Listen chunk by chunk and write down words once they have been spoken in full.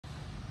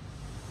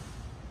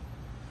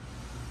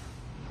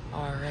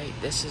Alright,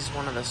 this is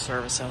one of the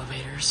service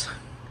elevators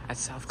at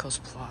South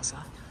Coast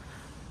Plaza.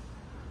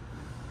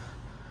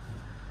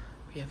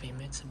 We have a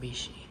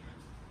Mitsubishi.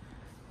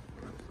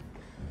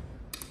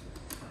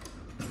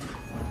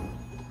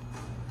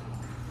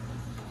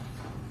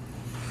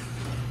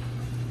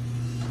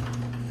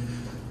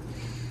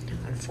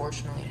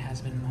 Unfortunately, it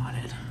has been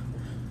modded.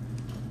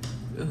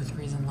 Ooh,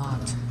 3's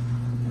unlocked.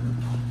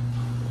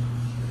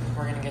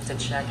 We're gonna get to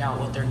check out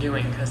what they're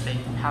doing because they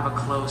have a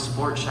closed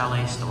Sport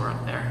Chalet store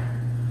up there.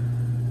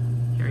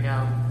 Here we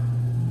go.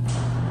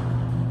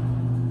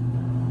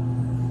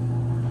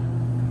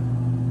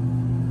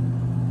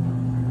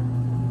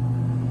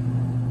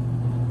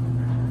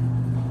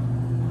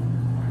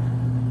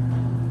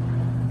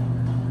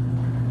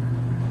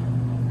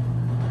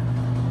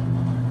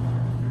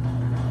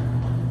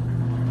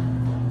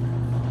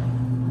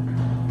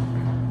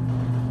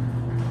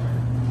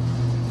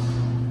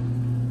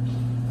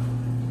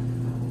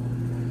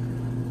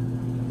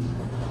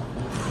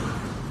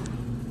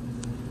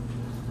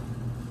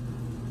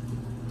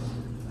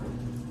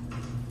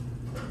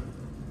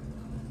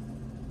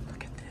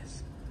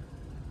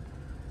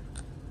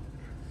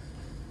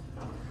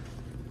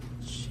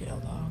 Chill,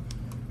 dog.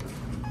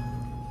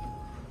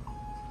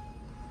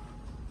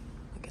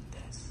 Look at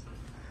this.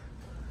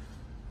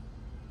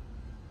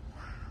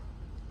 Wow.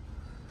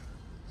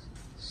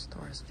 This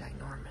store is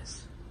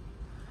ginormous.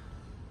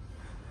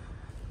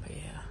 But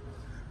yeah.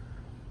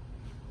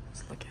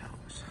 Let's look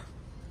out.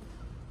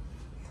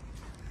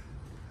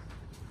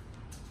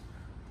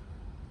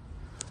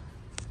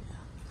 Yeah.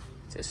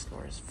 This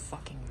store is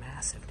fucking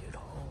massive, dude.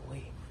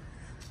 Holy.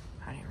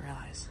 I didn't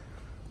realize.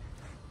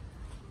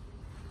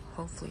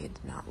 Hopefully it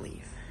did not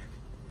leave.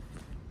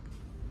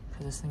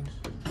 This thing,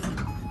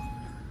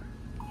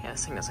 yeah,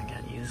 this thing doesn't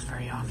get used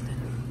very often.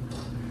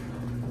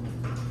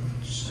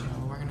 So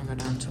we're gonna go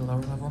down to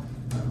lower level.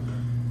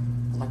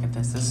 Look at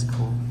this, this is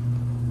cool.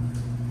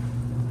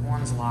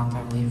 One's locked,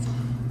 I believe.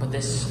 But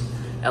this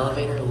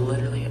elevator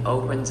literally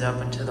opens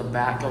up into the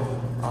back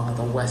of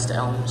the West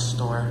Elm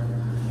store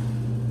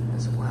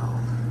as well.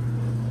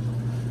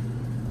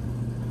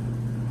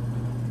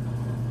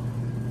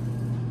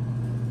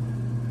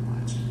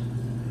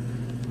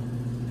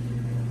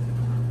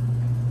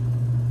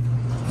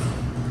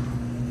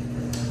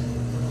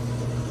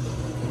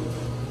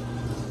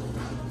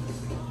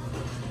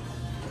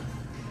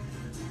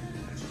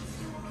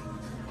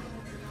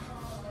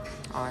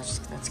 Oh,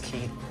 that's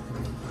key.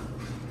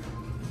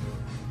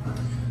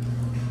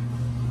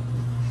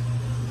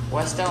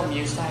 West Elm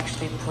used to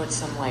actually put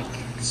some like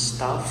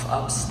stuff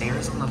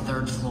upstairs on the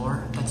 3rd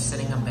floor that's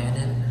sitting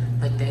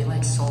abandoned. Like they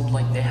sold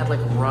they had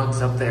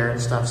rugs up there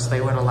and stuff, so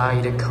they would allow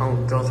you to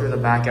go through the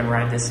back and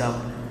ride this up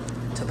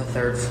to the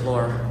 3rd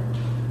floor.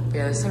 But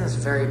yeah, this thing is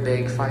very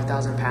big,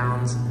 5,000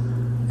 pounds,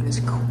 and it's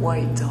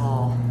quite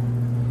tall.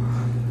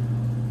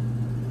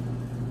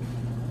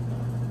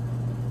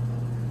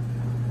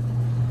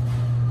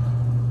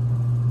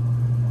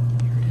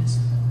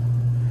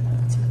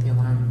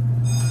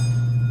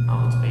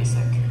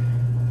 Basic.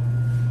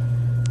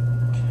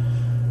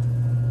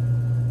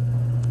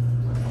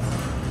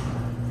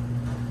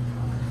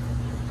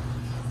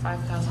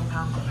 5,000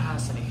 pound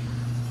capacity.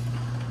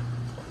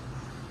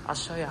 I'll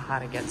show you how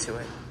to get to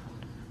it.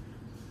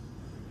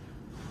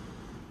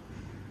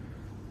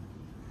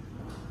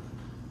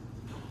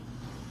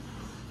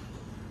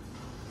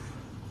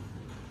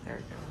 There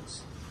it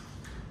goes.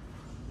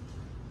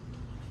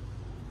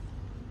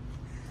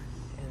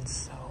 And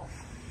so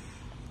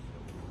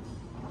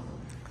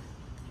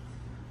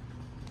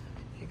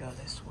you go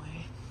this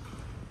way.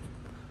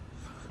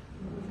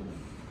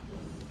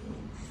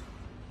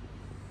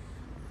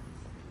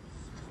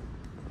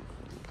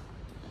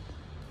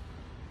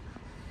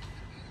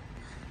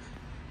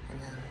 And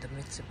then the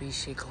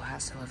Mitsubishi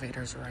glass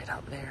elevator's right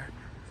up there.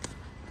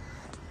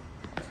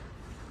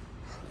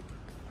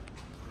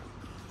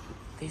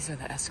 These are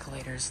the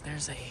escalators.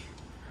 There's a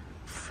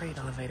freight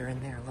elevator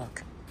in there,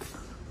 look.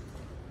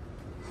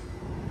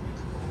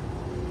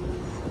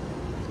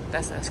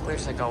 That's the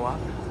escalators that go up.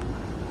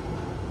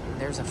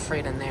 There's a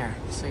freight in there.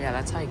 So yeah,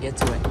 that's how you get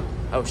to it.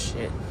 Oh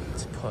shit,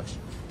 it's a push.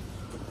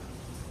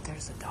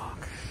 There's the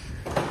dock.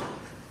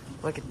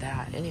 Look at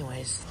that.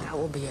 Anyways, that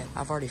will be it.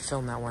 I've already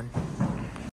filmed that one.